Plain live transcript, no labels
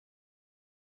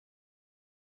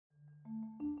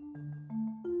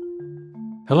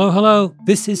Hello, hello.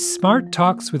 This is Smart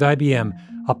Talks with IBM,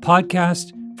 a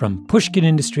podcast from Pushkin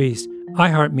Industries,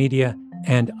 iHeartMedia,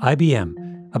 and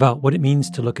IBM about what it means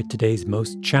to look at today's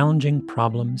most challenging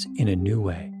problems in a new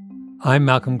way. I'm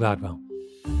Malcolm Gladwell.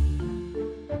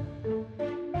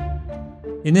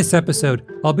 In this episode,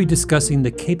 I'll be discussing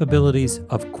the capabilities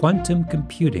of quantum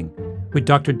computing with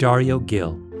Dr. Dario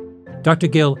Gil. Dr.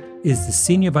 Gil is the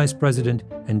Senior Vice President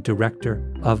and Director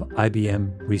of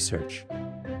IBM Research.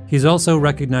 He's also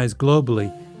recognized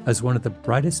globally as one of the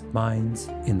brightest minds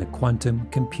in the quantum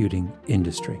computing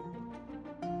industry.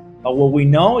 But what we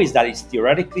know is that it's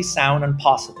theoretically sound and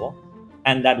possible,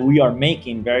 and that we are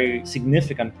making very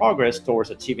significant progress towards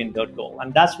achieving that goal.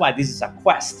 And that's why this is a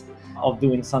quest of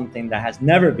doing something that has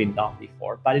never been done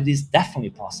before, but it is definitely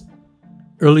possible.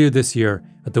 Earlier this year,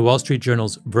 at the Wall Street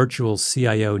Journal's virtual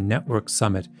CIO Network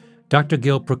Summit, Dr.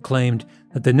 Gil proclaimed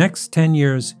that the next 10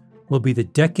 years will be the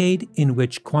decade in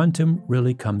which quantum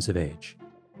really comes of age.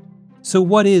 So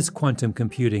what is quantum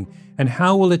computing, and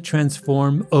how will it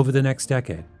transform over the next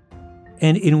decade?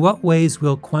 And in what ways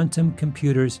will quantum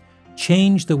computers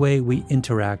change the way we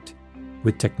interact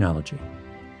with technology?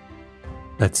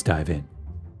 Let's dive in.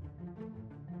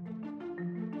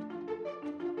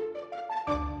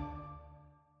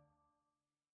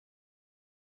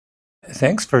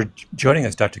 Thanks for joining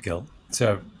us, Dr. Gil. It's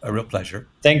a real pleasure.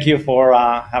 Thank you for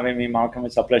having me, Malcolm.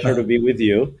 It's a pleasure to be with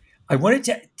you. I wanted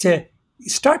to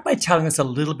start by telling us a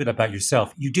little bit about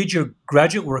yourself. You did your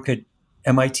graduate work at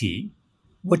MIT.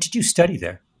 What did you study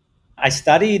there? I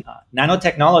studied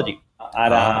nanotechnology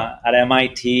at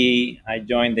MIT. I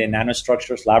joined the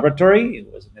nanostructures laboratory.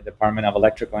 It was in the Department of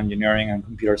Electrical Engineering and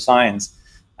Computer Science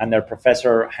under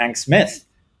Professor Hank Smith,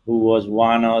 who was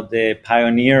one of the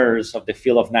pioneers of the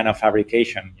field of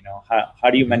nanofabrication. You know,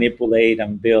 how do you manipulate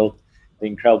and build the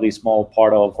incredibly small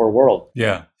part of our world?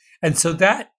 Yeah. And so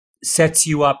that sets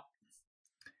you up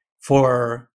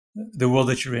for the world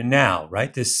that you're in now,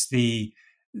 right? The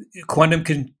quantum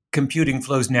computing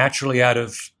flows naturally out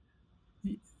of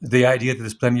the idea that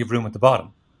there's plenty of room at the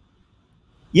bottom.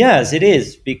 Yes, it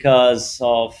is, because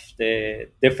of the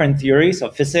different theories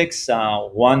of physics.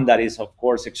 One that is, of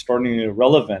course, extraordinarily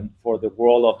relevant for the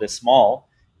world of the small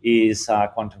is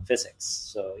quantum physics.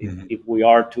 So if we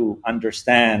are to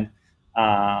understand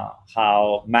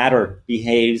how matter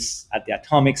behaves at the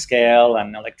atomic scale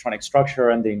and electronic structure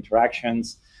and the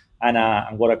interactions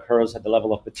and what occurs at the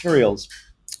level of materials,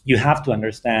 you have to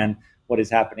understand what is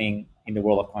happening in the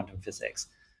world of quantum physics.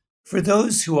 For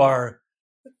those who are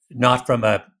not from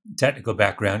a technical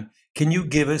background, can you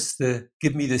give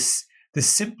me the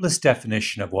simplest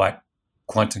definition of what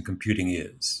quantum computing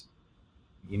is?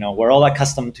 You know, we're all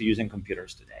accustomed to using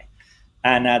computers today.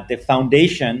 And at the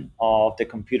foundation of the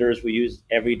computers we use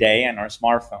every day and our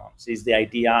smartphones is the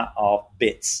idea of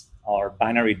bits or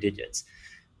binary digits.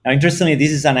 Now, interestingly,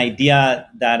 this is an idea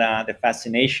that the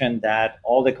fascination that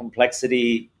all the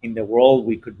complexity in the world,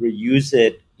 we could reuse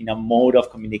it in a mode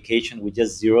of communication with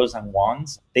just zeros and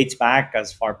ones, dates back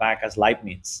as far back as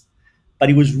Leibniz. But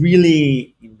it was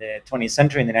really in the 20th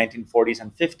century, in the 1940s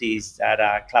and 50s,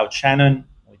 that Claude Shannon,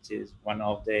 which is one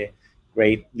of the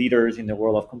great leaders in the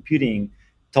world of computing,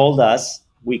 told us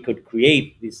we could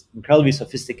create these incredibly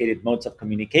sophisticated modes of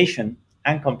communication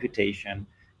and computation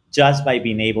just by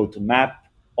being able to map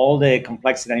all the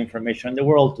complexity and information in the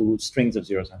world to strings of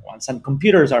zeros and ones. And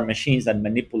computers are machines that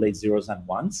manipulate zeros and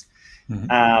ones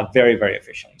very, very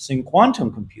efficiently. So in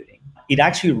quantum computing, it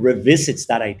actually revisits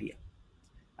that idea.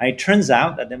 And it turns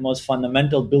out that the most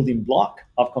fundamental building block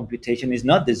of computation is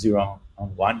not the zero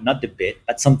and one, not the bit,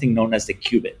 but something known as the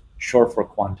qubit, short for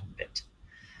quantum bit.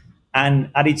 And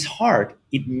at its heart,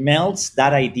 it melts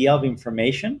that idea of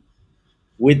information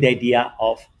with the idea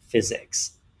of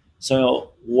physics.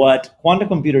 So what quantum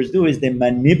computers do is they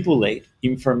manipulate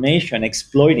information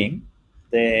exploiting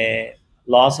the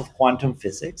laws of quantum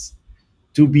physics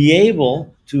to be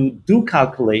able to do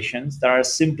calculations that are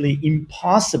simply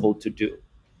impossible to do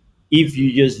if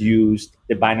you just used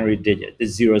the binary digit, the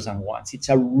zeros and ones. It's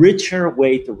a richer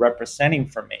way to represent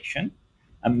information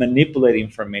and manipulate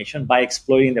information by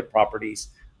exploiting the properties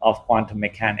of quantum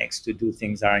mechanics to do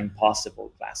things that are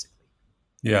impossible classically.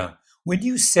 Yeah. When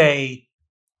you say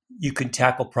you can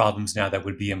tackle problems now that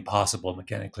would be impossible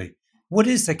mechanically, what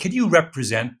is that? Can you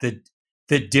represent the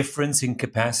difference in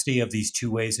capacity of these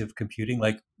two ways of computing?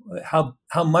 Like how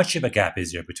much of a gap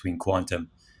is there between quantum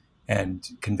and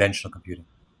conventional computing?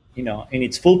 You know, in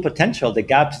its full potential, the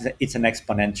gap it's an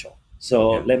exponential.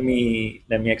 So let me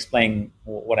explain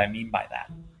what I mean by that.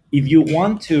 If you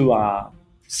want to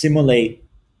simulate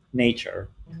nature,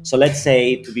 so let's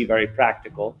say, to be very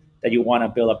practical, that you want to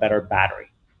build a better battery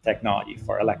technology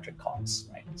for electric cars,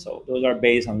 right? So those are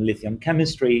based on lithium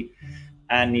chemistry.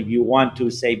 And if you want to,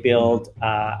 say, build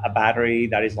a battery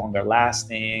that is longer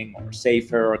lasting or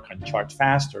safer or can charge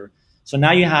faster, so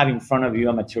now you have in front of you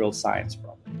a material science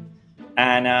problem.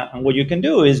 And what you can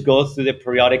do is go through the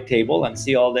periodic table and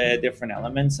see all the different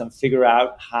elements and figure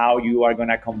out how you are going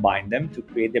to combine them to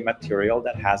create the material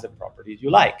that has the properties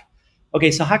you like. Okay,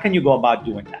 so how can you go about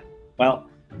doing that? Well,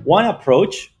 one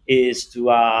approach is to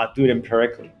do it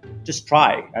empirically. Just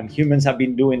try. And humans have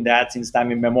been doing that since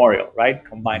time immemorial, right?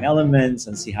 Combine elements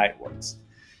and see how it works.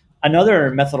 Another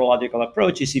methodological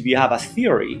approach is if you have a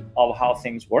theory of how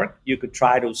things work, you could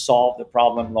try to solve the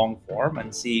problem long form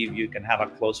and see if you can have a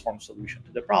closed form solution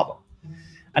to the problem.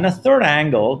 And a third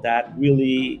angle that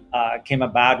really came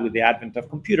about with the advent of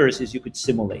computers is you could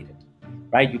simulate it,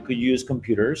 right? You could use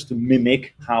computers to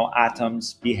mimic how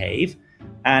atoms behave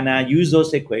and use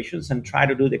those equations and try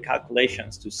to do the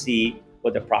calculations to see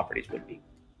what the properties would be.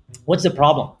 What's the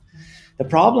problem? The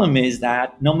problem is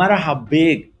that no matter how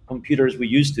big computers we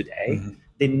use today,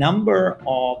 the number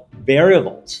of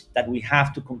variables that we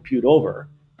have to compute over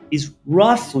is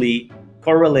roughly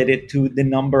correlated to the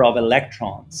number of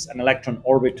electrons and electron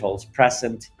orbitals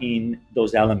present in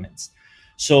those elements.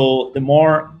 So the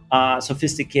more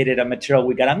sophisticated a material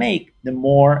we gotta make, the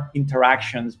more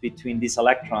interactions between these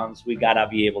electrons we gotta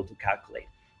be able to calculate.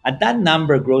 And that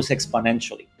number grows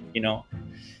exponentially.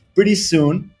 Pretty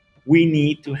soon we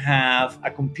need to have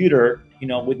a computer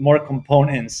with more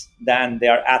components than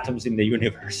there are atoms in the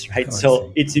universe, right? Oh,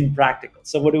 so it's impractical.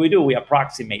 So what do? We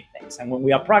approximate things. And when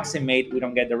we approximate, we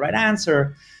don't get the right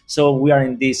answer. So we are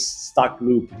in this stuck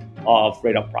loop of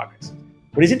rate of progress.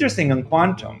 What is interesting on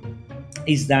quantum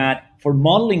is that for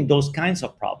modeling those kinds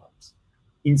of problems,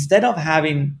 instead of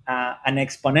having an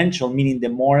exponential, meaning the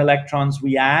more electrons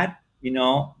we add,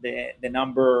 the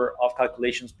number of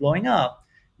calculations blowing up,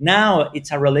 now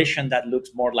it's a relation that looks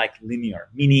more like linear,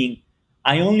 meaning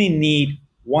I only need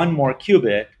one more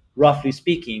qubit, roughly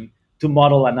speaking, to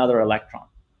model another electron.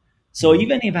 So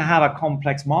even if I have a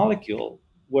complex molecule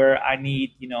where I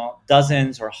need,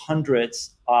 dozens or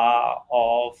hundreds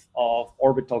of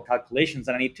orbital calculations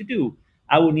that I need to do,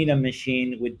 I would need a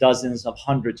machine with dozens of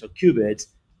hundreds of qubits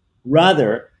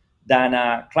rather than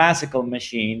a classical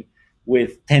machine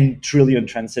with 10 trillion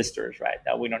transistors, right,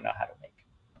 that we don't know how to make.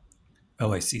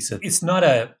 Oh, I see. So it's not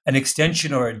an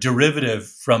extension or a derivative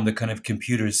from the kind of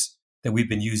computers that we've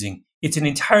been using. It's an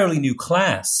entirely new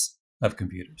class of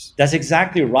computers. That's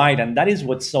exactly right. And that is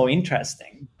what's so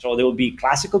interesting. So there will be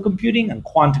classical computing and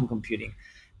quantum computing.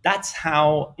 That's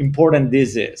how important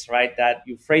this is, right? That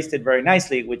you phrased it very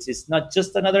nicely, which is not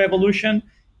just another evolution,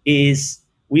 is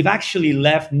we've actually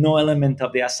left no element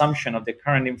of the assumption of the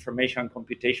current information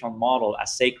computational model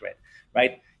as sacred,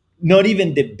 right? Not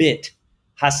even the bit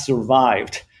has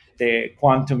survived the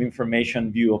quantum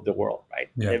information view of the world, right?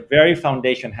 Yeah. The very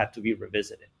foundation had to be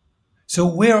revisited. So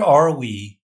where are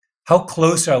we? How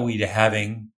close are we to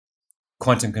having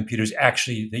quantum computers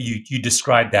actually, that you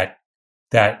described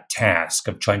that task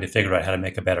of trying to figure out how to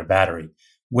make a better battery?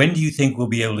 When do you think we'll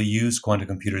be able to use quantum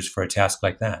computers for a task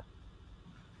like that?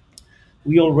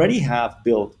 We already have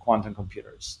built quantum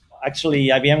computers. Actually,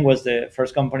 IBM was the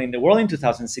first company in the world in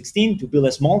 2016 to build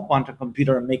a small quantum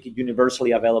computer and make it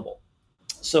universally available.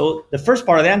 So the first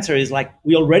part of the answer is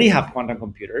we already have quantum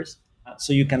computers.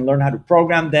 So you can learn how to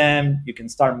program them. You can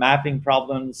start mapping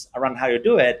problems around how to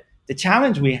do it. The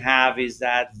challenge we have is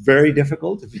that very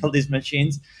difficult to build these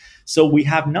machines. So we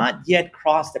have not yet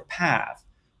crossed the path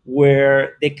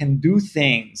where they can do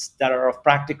things that are of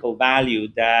practical value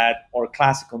that our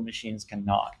classical machines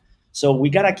cannot. So we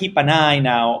got to keep an eye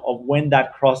now of when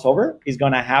that crossover is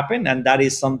going to happen. And that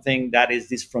is something that is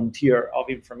this frontier of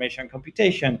information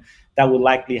computation that will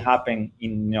likely happen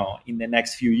in the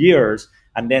next few years.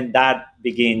 And then that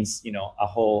begins, a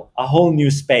whole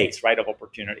new space, right, of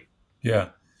opportunity. Yeah.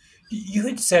 You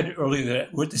had said earlier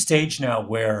that we're at the stage now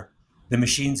where the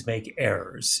machines make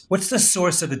errors. What's the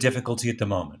source of the difficulty at the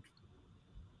moment?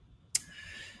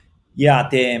 Yeah,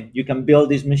 you can build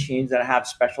these machines that have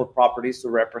special properties to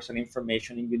represent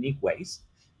information in unique ways.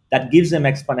 That gives them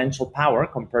exponential power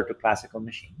compared to classical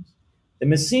machines. The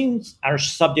machines are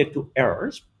subject to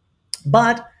errors,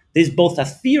 but there's both a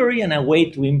theory and a way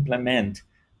to implement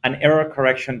an error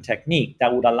correction technique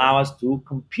that would allow us to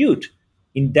compute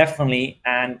indefinitely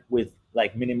and with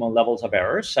minimal levels of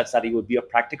errors, such that it would be of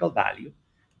practical value.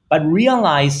 But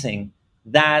realizing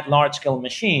that large-scale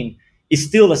machine is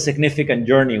still a significant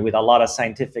journey with a lot of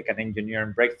scientific and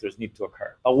engineering breakthroughs need to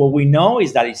occur. But what we know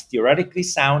is that it's theoretically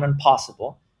sound and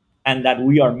possible, and that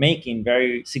we are making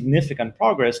very significant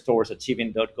progress towards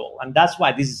achieving that goal. And that's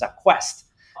why this is a quest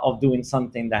of doing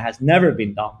something that has never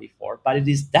been done before, but it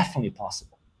is definitely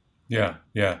possible. Yeah,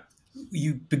 yeah.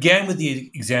 You began with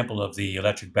the example of the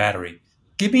electric battery.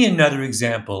 Give me another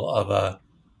example of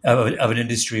an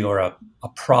industry or a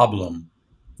problem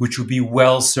which would be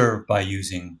well served by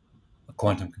using a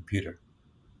quantum computer.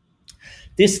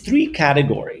 These three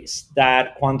categories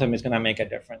that quantum is going to make a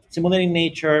difference: simulating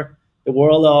nature, the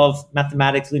world of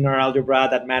mathematics, linear algebra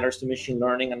that matters to machine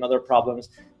learning and other problems,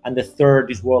 and the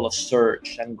third is world of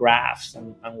search and graphs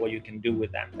and what you can do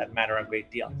with them that matter a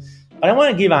great deal. But I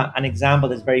want to give an example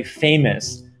that's very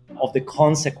famous of the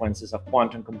consequences of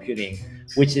quantum computing,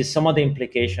 which is some of the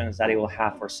implications that it will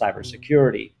have for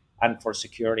cybersecurity and for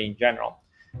security in general.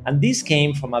 And this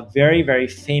came from a very, very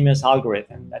famous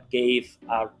algorithm that gave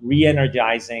a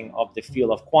re-energizing of the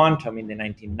field of quantum in the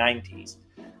 1990s,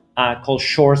 called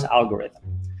Shor's algorithm.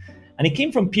 And it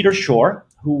came from Peter Shor,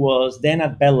 who was then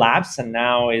at Bell Labs and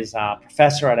now is a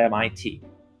professor at MIT.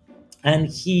 And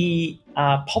he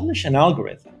published an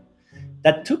algorithm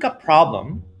that took a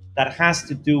problem that has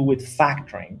to do with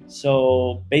factoring.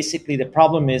 So basically, the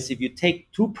problem is if you take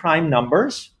two prime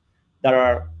numbers that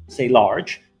are, say,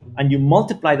 large, and you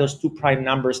multiply those two prime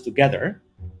numbers together,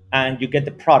 and you get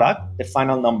the product, the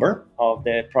final number of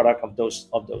the product of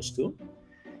those two.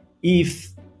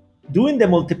 If doing the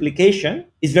multiplication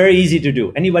is very easy to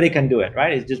do, anybody can do it,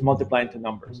 right? It's just multiplying two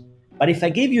numbers. But if I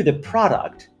give you the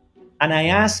product and I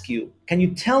ask you, can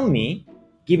you tell me,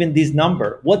 given this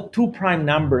number, what two prime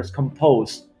numbers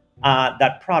compose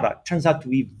that product? Turns out to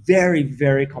be very,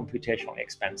 very computationally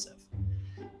expensive.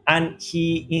 And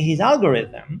in his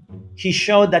algorithm, he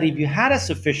showed that if you had a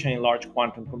sufficiently large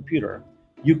quantum computer,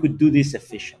 you could do this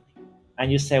efficiently.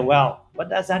 And you say, well, what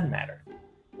does that matter?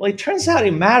 Well, it turns out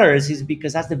it matters is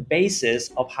because that's the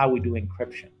basis of how we do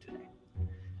encryption today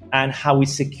and how we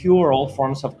secure all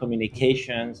forms of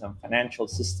communications and financial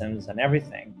systems and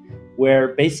everything, where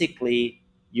basically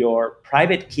your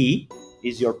private key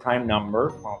is your prime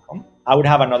number, Malcolm. I would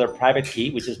have another private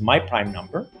key, which is my prime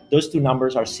number. Those two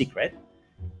numbers are secret.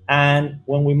 And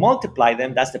when we multiply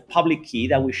them, that's the public key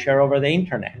that we share over the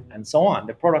internet and so on,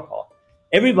 the protocol.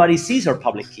 Everybody sees our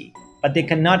public key, but they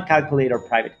cannot calculate our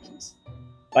private keys.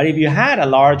 But if you had a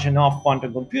large enough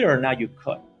quantum computer, now you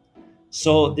could.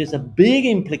 So there's a big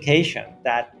implication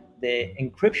that the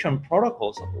encryption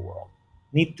protocols of the world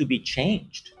need to be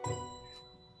changed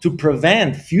to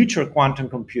prevent future quantum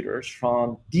computers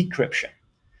from decryption.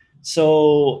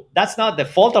 So that's not the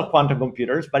fault of quantum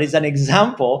computers, but it's an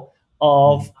example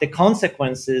of the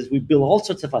consequences. We build all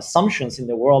sorts of assumptions in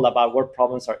the world about what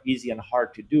problems are easy and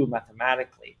hard to do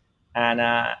mathematically.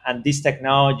 And this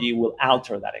technology will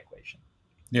alter that equation.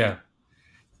 Yeah.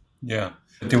 Yeah.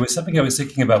 There was something I was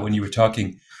thinking about when you were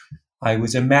talking. I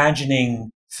was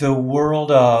imagining the world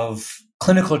of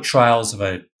clinical trials of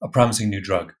a promising new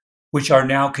drug, which are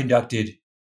now conducted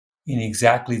in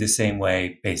exactly the same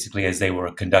way, basically, as they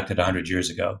were conducted 100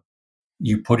 years ago.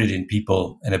 You put it in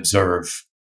people and observe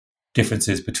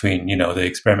differences between, the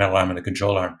experimental arm and the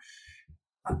control arm.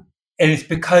 And it's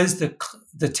because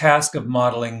the task of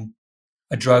modeling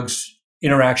a drug's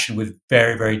interaction with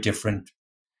very, very different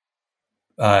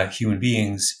human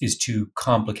beings is too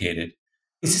complicated.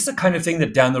 Is this the kind of thing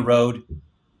that down the road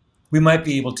we might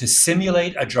be able to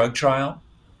simulate a drug trial?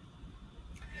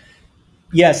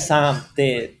 Yes,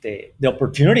 the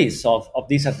opportunities of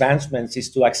these advancements is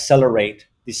to accelerate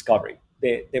discovery.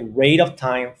 The rate of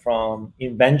time from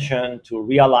invention to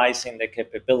realizing the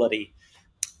capability,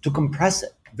 to compress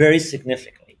it very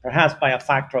significantly, perhaps by a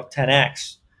factor of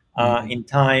 10x in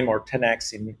time or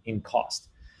 10x in cost.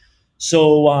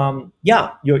 So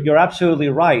you're absolutely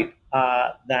right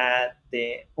that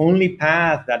the only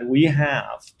path that we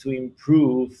have to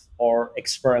improve our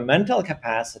experimental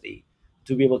capacity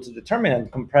to be able to determine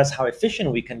and compress how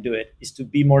efficient we can do it is to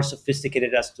be more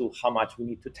sophisticated as to how much we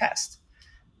need to test.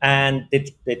 And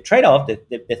the trade-off,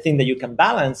 the thing that you can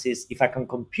balance is if I can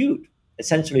compute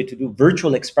essentially to do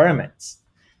virtual experiments,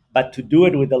 but to do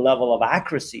it with the level of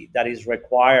accuracy that is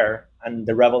required and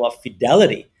the level of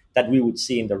fidelity that we would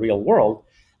see in the real world,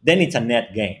 then it's a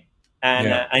net gain.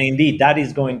 And indeed, that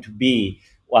is going to be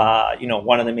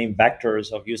one of the main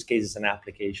vectors of use cases and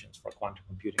applications for quantum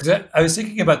computing. Because I was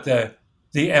thinking about the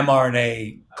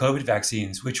mRNA COVID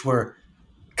vaccines, which were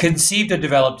conceived and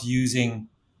developed using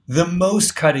the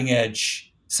most cutting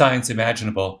edge science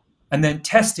imaginable, and then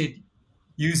tested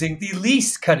using the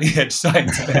least cutting edge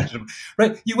science imaginable.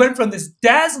 Right? You went from this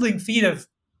dazzling feat of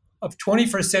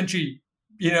 21st century,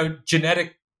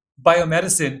 genetic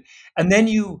biomedicine, and then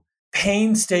you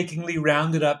painstakingly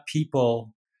rounded up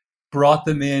people, brought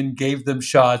them in, gave them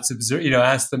shots,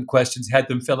 asked them questions, had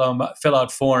them fill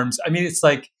out forms. I mean, it's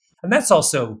like, And that's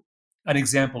also an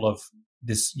example of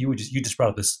this. You just brought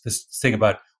up this thing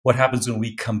about what happens when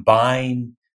we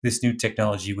combine this new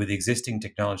technology with existing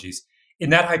technologies. In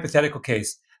that hypothetical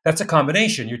case, that's a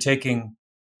combination. You're taking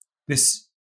this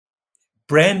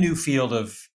brand new field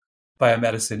of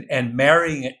biomedicine and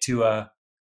marrying it to a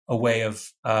way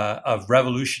of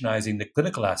revolutionizing the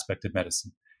clinical aspect of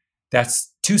medicine.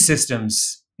 That's two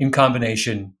systems in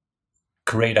combination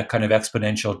create a kind of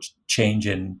exponential change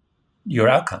in your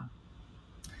outcome.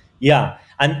 Yeah,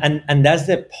 and that's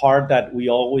the part that we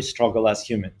always struggle as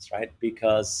humans, right?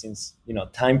 Because since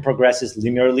time progresses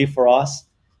linearly for us,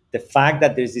 the fact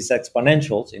that there's these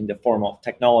exponentials in the form of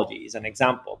technology is an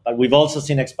example. But we've also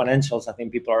seen exponentials. I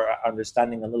think people are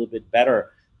understanding a little bit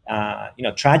better.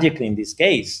 Tragically in this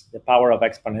case, the power of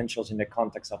exponentials in the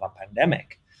context of a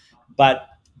pandemic. But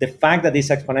the fact that these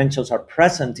exponentials are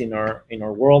present in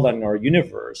our world and in our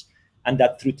universe, and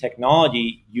that through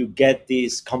technology you get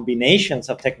these combinations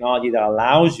of technology that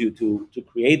allows you to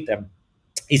create them,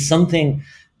 is something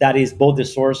that is both the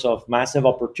source of massive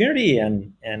opportunity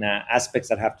and aspects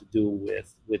that have to do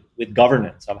with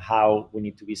governance of how we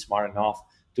need to be smart enough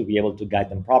to be able to guide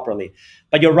them properly.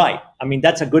 But you're right. I mean,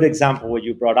 that's a good example what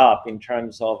you brought up in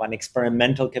terms of an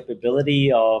experimental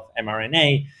capability of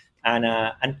mRNA.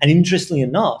 And interestingly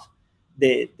enough,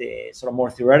 the sort of more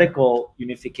theoretical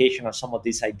unification of some of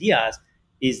these ideas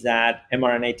is that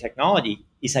mRNA technology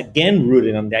is again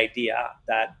rooted on the idea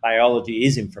that biology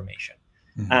is information.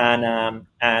 Mm-hmm.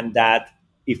 And that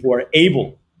if we're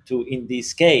able to, in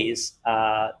this case,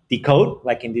 decode,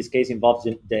 like in this case involves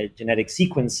the genetic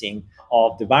sequencing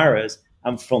of the virus,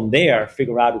 and from there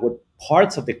figure out what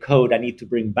parts of the code I need to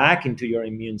bring back into your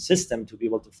immune system to be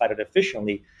able to fight it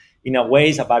efficiently, in a way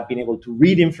is about being able to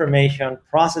read information,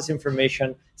 process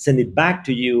information, send it back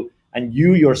to you, and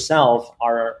you yourself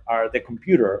are the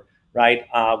computer, right,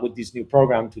 with this new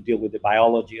program to deal with the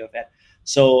biology of it.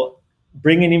 So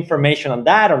bringing information on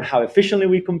that, on how efficiently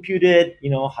we compute it,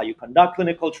 how you conduct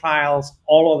clinical trials,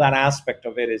 all of that aspect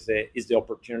of it is the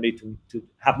opportunity to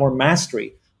have more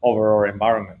mastery over our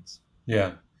environments.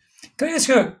 Yeah. Can I ask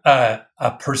you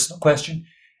a personal question?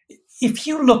 If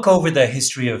you look over the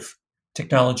history of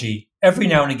technology, every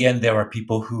now and again, there are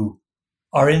people who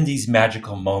are in these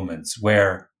magical moments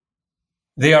where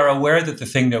they are aware that the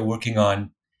thing they're working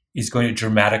on is going to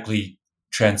dramatically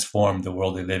transform the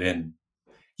world they live in.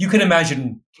 You can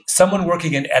imagine someone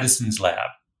working in Edison's lab,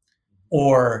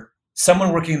 or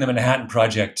someone working in the Manhattan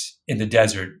Project in the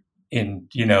desert in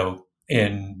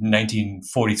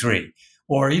 1943,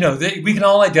 or we can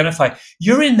all identify.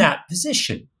 You're in that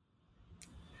position.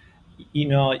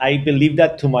 I believe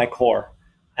that to my core,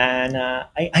 and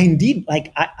I indeed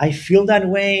I feel that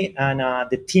way, and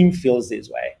the team feels this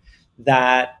way.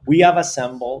 That we have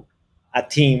assembled a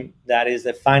team that is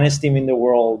the finest team in the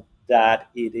world, that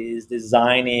it is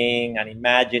designing and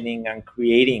imagining and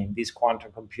creating these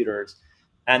quantum computers.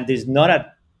 And there's not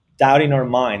a doubt in our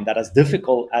mind that as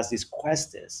difficult as this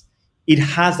quest is, it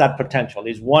has that potential.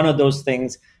 It's one of those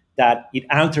things that it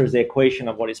alters the equation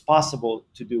of what is possible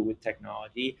to do with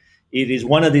technology. It is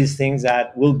one of these things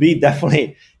that will be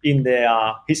definitely in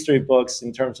the history books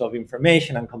in terms of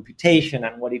information and computation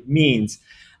and what it means.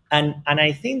 And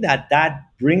I think that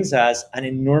brings us an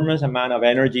enormous amount of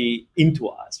energy into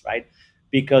us, right?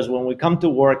 Because when we come to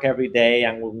work every day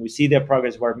and when we see the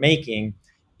progress we're making,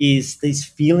 is this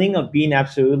feeling of being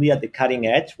absolutely at the cutting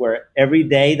edge, where every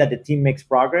day that the team makes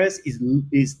progress is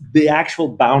the actual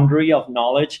boundary of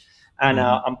knowledge and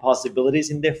possibilities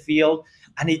in the field.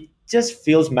 And it just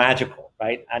feels magical,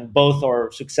 right? And both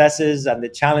our successes and the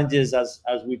challenges as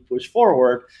we push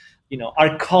forward,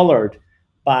 are colored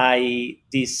by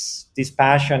this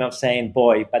passion of saying,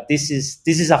 boy, but this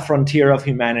is a frontier of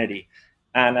humanity,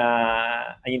 and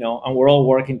and we're all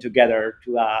working together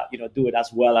to do it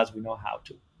as well as we know how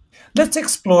to. Let's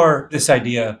explore this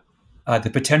idea,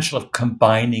 the potential of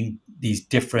combining these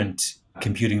different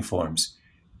computing forms.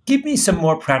 Give me some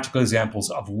more practical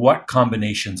examples of what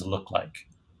combinations look like.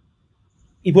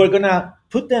 If we're gonna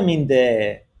put them in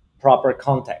the proper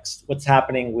context, what's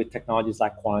happening with technologies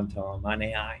like quantum and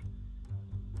AI,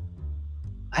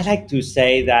 I like to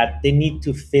say that they need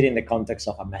to fit in the context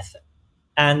of a method.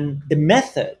 And the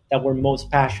method that we're most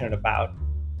passionate about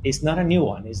is not a new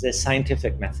one, it's the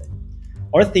scientific method.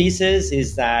 Our thesis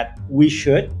is that we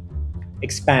should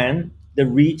expand the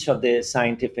reach of the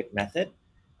scientific method.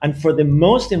 And for the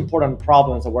most important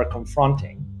problems that we're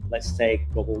confronting, let's take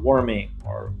global warming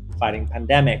or fighting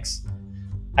pandemics,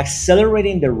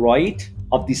 accelerating the rate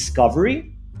of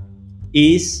discovery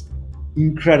is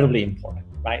incredibly important,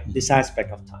 right? This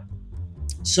aspect of time.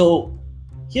 So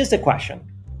here's the question.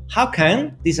 how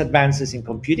can these advances in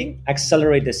computing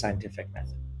accelerate the scientific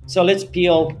method? So let's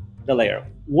peel the layer.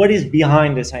 What is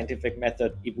behind the scientific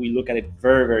method if we look at it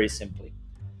very, very simply?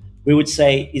 We would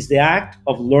say is the act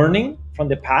of learning from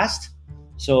the past.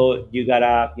 So you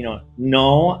gotta,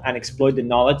 know and exploit the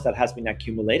knowledge that has been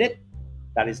accumulated.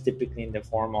 That is typically in the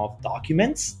form of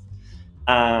documents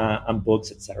and books,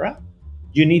 etc.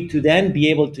 You need to then be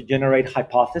able to generate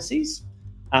hypotheses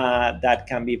that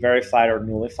can be verified or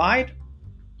nullified.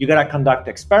 You got to conduct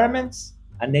experiments,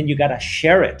 and then you got to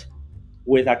share it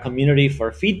with a community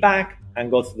for feedback and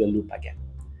go through the loop again.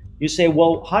 You say,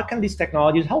 well, how can these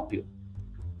technologies help you?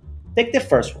 Take the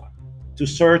first one, to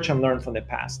search and learn from the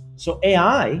past. So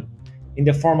AI, in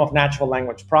the form of natural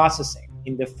language processing,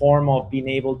 in the form of being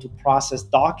able to process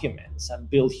documents and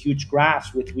build huge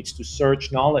graphs with which to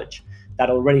search knowledge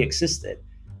that already existed,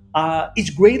 it's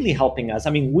greatly helping us. I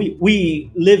mean, we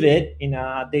live it in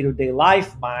a day-to-day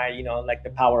life by, like the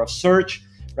power of search,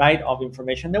 right, of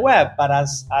information on the web. But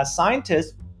as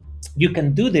scientists, you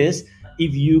can do this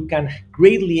if you can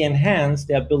greatly enhance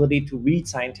the ability to read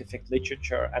scientific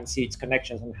literature and see its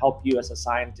connections and help you as a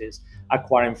scientist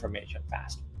acquire information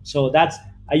faster. So that's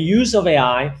a use of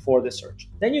AI for the search.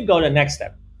 Then you go to the next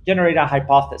step, generate a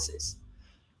hypothesis.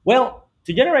 Well,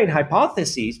 to generate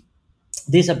hypotheses,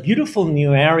 there's a beautiful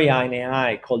new area in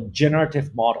AI called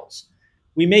generative models.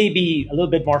 We may be a little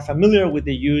bit more familiar with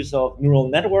the use of neural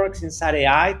networks inside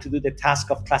AI to do the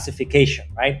task of classification,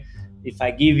 right? If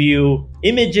I give you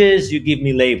images, you give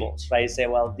me labels, right? Say,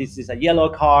 well, this is a yellow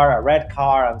car, a red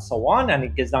car, and so on, and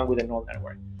it gets done with a neural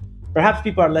network. Perhaps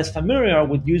people are less familiar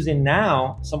with using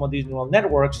now some of these neural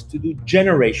networks to do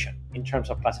generation in terms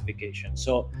of classification.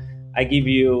 So I give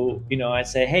you, I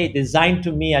say, hey, design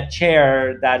to me a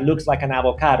chair that looks like an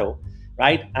avocado,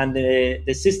 right? And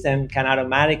the system can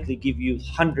automatically give you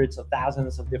hundreds of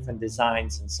thousands of different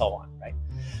designs and so on, right?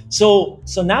 So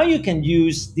now you can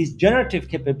use this generative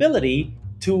capability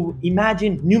to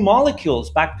imagine new molecules,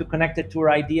 back to connected to our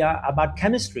idea about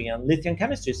chemistry and lithium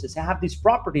chemistry. So I have these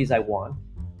properties I want.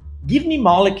 Give me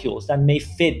molecules that may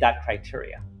fit that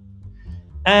criteria.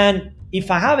 And if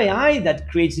I have AI that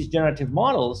creates these generative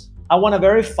models, I want to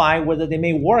verify whether they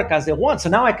may work as they want. So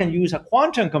now I can use a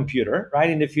quantum computer, right,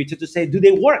 in the future to say, do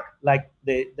they work like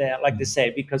they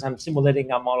say, because I'm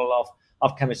simulating a model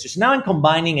of chemistry. So now I'm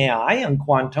combining AI and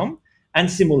quantum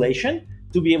and simulation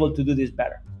to be able to do this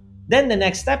better. Then the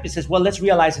next step is, well, let's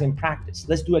realize it in practice.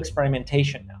 Let's do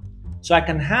experimentation now. So I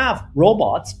can have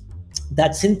robots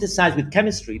that synthesize with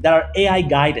chemistry, that are AI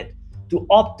guided to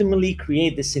optimally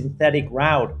create the synthetic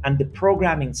route and the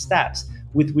programming steps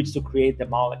with which to create the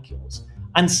molecules,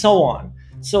 and so on.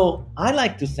 So I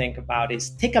like to think about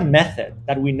is take a method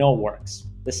that we know works,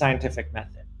 the scientific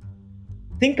method.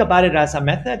 Think about it as a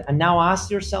method and now ask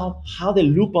yourself how the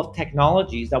loop of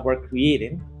technologies that we're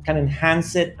creating can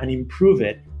enhance it and improve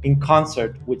it in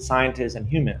concert with scientists and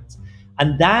humans.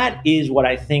 And that is what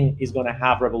I think is going to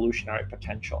have revolutionary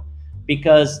potential.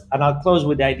 Because, and I'll close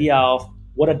with the idea of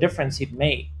what a difference it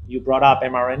made. You brought up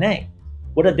mRNA.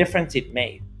 What a difference it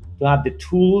made to have the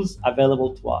tools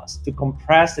available to us to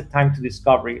compress the time to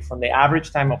discovery from the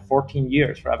average time of 14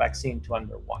 years for a vaccine to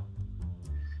under 1.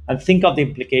 And think of the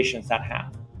implications that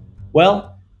have.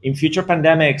 Well, in future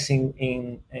pandemics,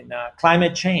 in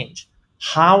climate change,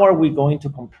 how are we going to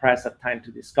compress that time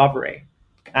to discovery?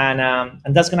 And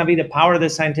that's going to be the power of the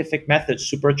scientific method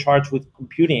supercharged with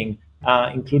computing,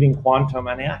 including quantum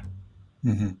and AI.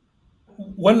 Mm-hmm.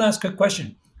 One last quick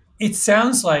question. It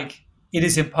sounds like it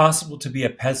is impossible to be a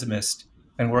pessimist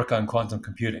and work on quantum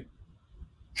computing.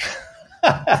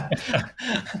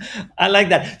 I like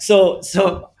that. So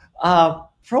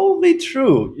probably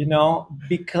true,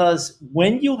 because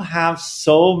when you have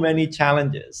so many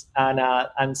challenges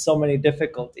and so many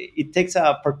difficulty, it takes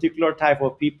a particular type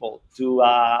of people to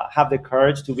have the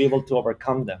courage to be able to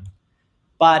overcome them.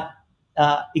 But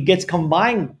it gets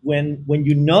combined when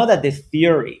you know that the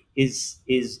theory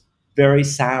is very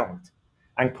sound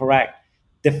and correct.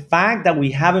 The fact that we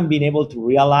haven't been able to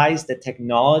realize the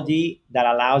technology that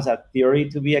allows that theory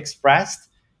to be expressed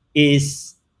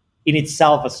is in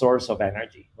itself a source of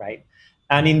energy, right?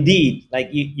 And indeed, like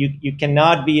you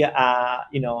cannot be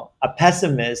a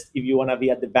pessimist if you want to be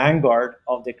at the vanguard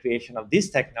of the creation of this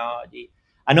technology.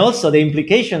 And also the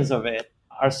implications of it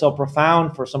are so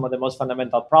profound for some of the most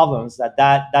fundamental problems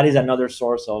that is another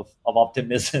source of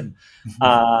optimism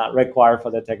required for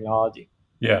the technology.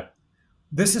 Yeah.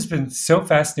 This has been so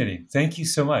fascinating. Thank you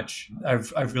so much.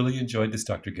 I've really enjoyed this,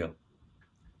 Dr. Gill.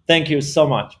 Thank you so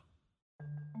much.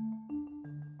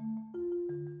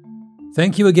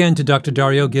 Thank you again to Dr.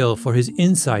 Dario Gil for his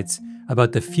insights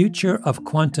about the future of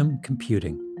quantum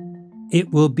computing.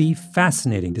 It will be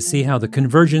fascinating to see how the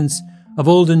convergence of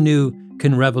old and new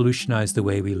can revolutionize the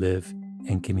way we live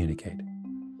and communicate.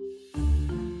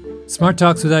 Smart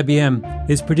Talks with IBM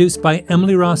is produced by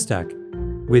Emily Rostak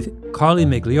with Carly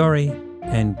Migliori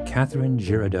and Catherine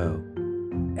Giraudot.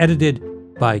 Edited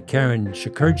by Karen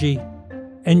Shakurji.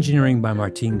 Engineering by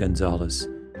Martine Gonzalez.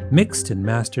 Mixed and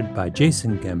mastered by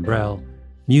Jason Gambrell.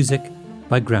 Music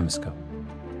by Gramsco.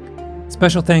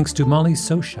 Special thanks to Molly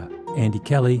Sosha, Andy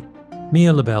Kelly,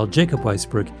 Mia LaBelle, Jacob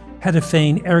Weisberg, Hedda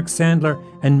Fain, Eric Sandler,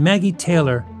 and Maggie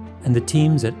Taylor, and the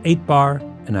teams at 8Bar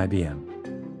and IBM.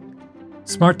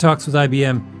 Smart Talks with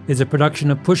IBM is a production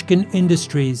of Pushkin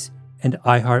Industries and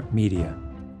iHeartMedia.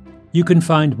 You can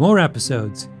find more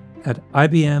episodes at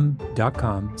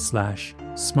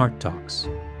ibm.com/smarttalks.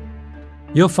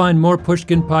 You'll find more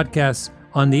Pushkin podcasts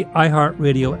on the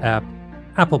iHeartRadio app,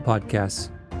 Apple Podcasts,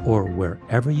 or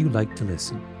wherever you like to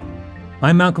listen.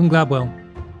 I'm Malcolm Gladwell.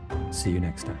 See you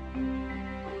next time.